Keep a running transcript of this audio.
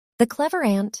The Clever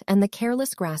Ant and the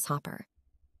Careless Grasshopper.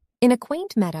 In a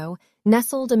quaint meadow,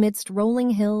 nestled amidst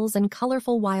rolling hills and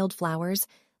colorful wildflowers,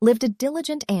 lived a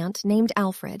diligent ant named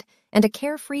Alfred and a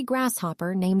carefree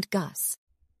grasshopper named Gus.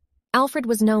 Alfred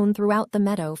was known throughout the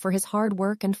meadow for his hard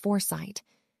work and foresight.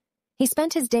 He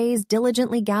spent his days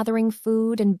diligently gathering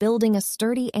food and building a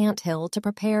sturdy anthill to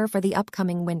prepare for the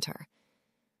upcoming winter.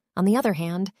 On the other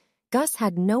hand, Gus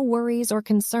had no worries or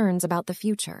concerns about the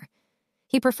future.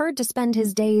 He preferred to spend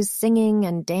his days singing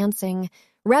and dancing,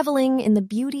 reveling in the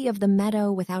beauty of the meadow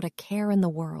without a care in the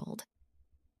world.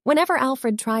 Whenever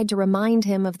Alfred tried to remind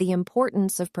him of the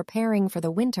importance of preparing for the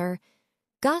winter,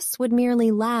 Gus would merely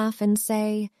laugh and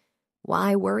say,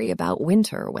 "Why worry about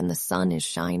winter when the sun is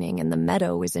shining and the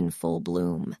meadow is in full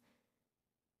bloom?"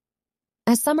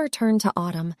 As summer turned to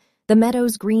autumn, the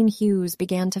meadow's green hues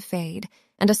began to fade,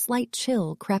 and a slight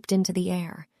chill crept into the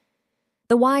air.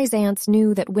 The wise ants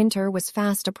knew that winter was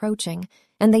fast approaching,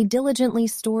 and they diligently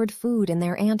stored food in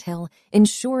their anthill,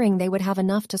 ensuring they would have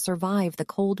enough to survive the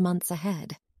cold months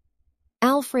ahead.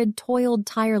 Alfred toiled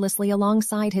tirelessly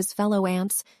alongside his fellow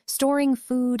ants, storing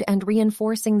food and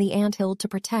reinforcing the anthill to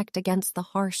protect against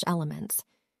the harsh elements.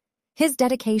 His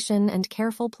dedication and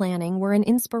careful planning were an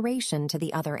inspiration to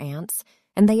the other ants,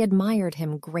 and they admired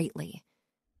him greatly.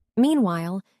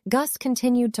 Meanwhile, Gus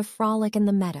continued to frolic in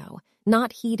the meadow,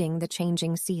 not heeding the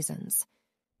changing seasons.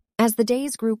 As the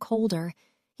days grew colder,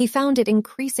 he found it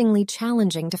increasingly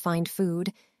challenging to find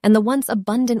food, and the once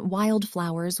abundant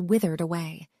wildflowers withered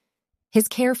away. His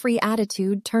carefree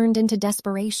attitude turned into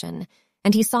desperation,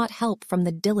 and he sought help from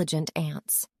the diligent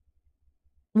ants.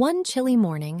 One chilly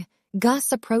morning,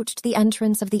 Gus approached the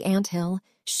entrance of the anthill,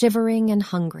 shivering and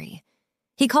hungry.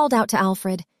 He called out to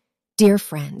Alfred, "Dear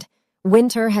friend,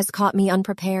 winter has caught me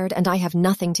unprepared and I have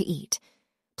nothing to eat.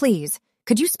 Please,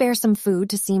 could you spare some food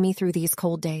to see me through these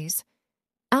cold days?"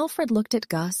 Alfred looked at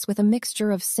Gus with a mixture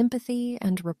of sympathy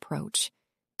and reproach.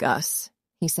 "Gus,"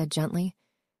 he said gently,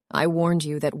 "I warned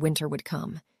you that winter would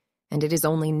come, and it is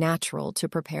only natural to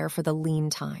prepare for the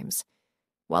lean times.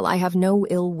 While I have no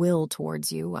ill will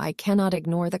towards you, I cannot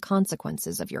ignore the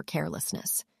consequences of your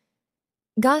carelessness."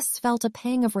 Gus felt a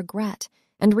pang of regret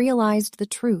and realized the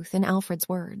truth in Alfred's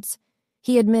words.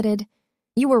 He admitted,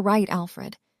 "You were right,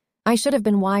 Alfred. I should have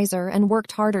been wiser and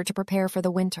worked harder to prepare for the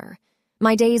winter.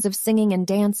 My days of singing and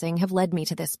dancing have led me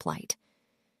to this plight."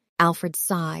 Alfred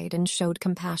sighed and showed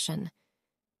compassion.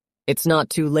 "It's not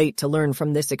too late to learn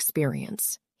from this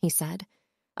experience," he said.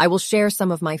 "I will share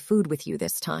some of my food with you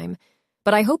this time,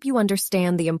 but I hope you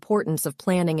understand the importance of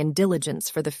planning and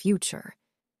diligence for the future."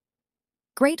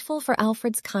 Grateful for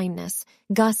Alfred's kindness,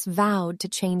 Gus vowed to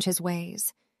change his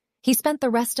ways. He spent the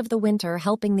rest of the winter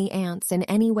helping the ants in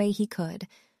any way he could,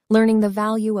 learning the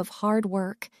value of hard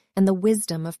work and the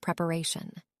wisdom of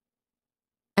preparation.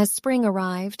 As spring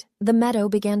arrived, the meadow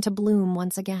began to bloom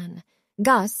once again.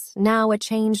 Gus, now a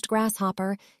changed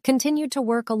grasshopper, continued to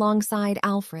work alongside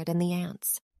Alfred and the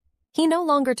ants. He no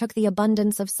longer took the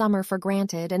abundance of summer for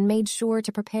granted and made sure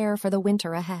to prepare for the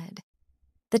winter ahead.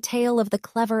 The tale of the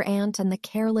clever ant and the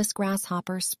careless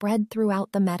grasshopper spread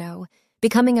throughout the meadow,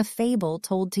 becoming a fable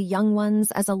told to young ones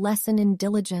as a lesson in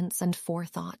diligence and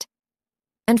forethought.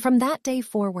 And from that day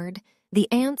forward, the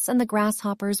ants and the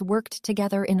grasshoppers worked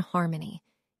together in harmony,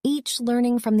 each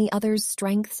learning from the other's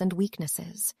strengths and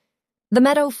weaknesses. The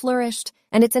meadow flourished,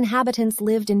 and its inhabitants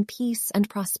lived in peace and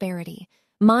prosperity,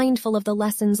 mindful of the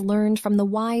lessons learned from the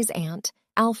wise ant,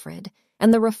 Alfred,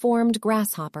 and the reformed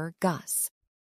grasshopper, Gus.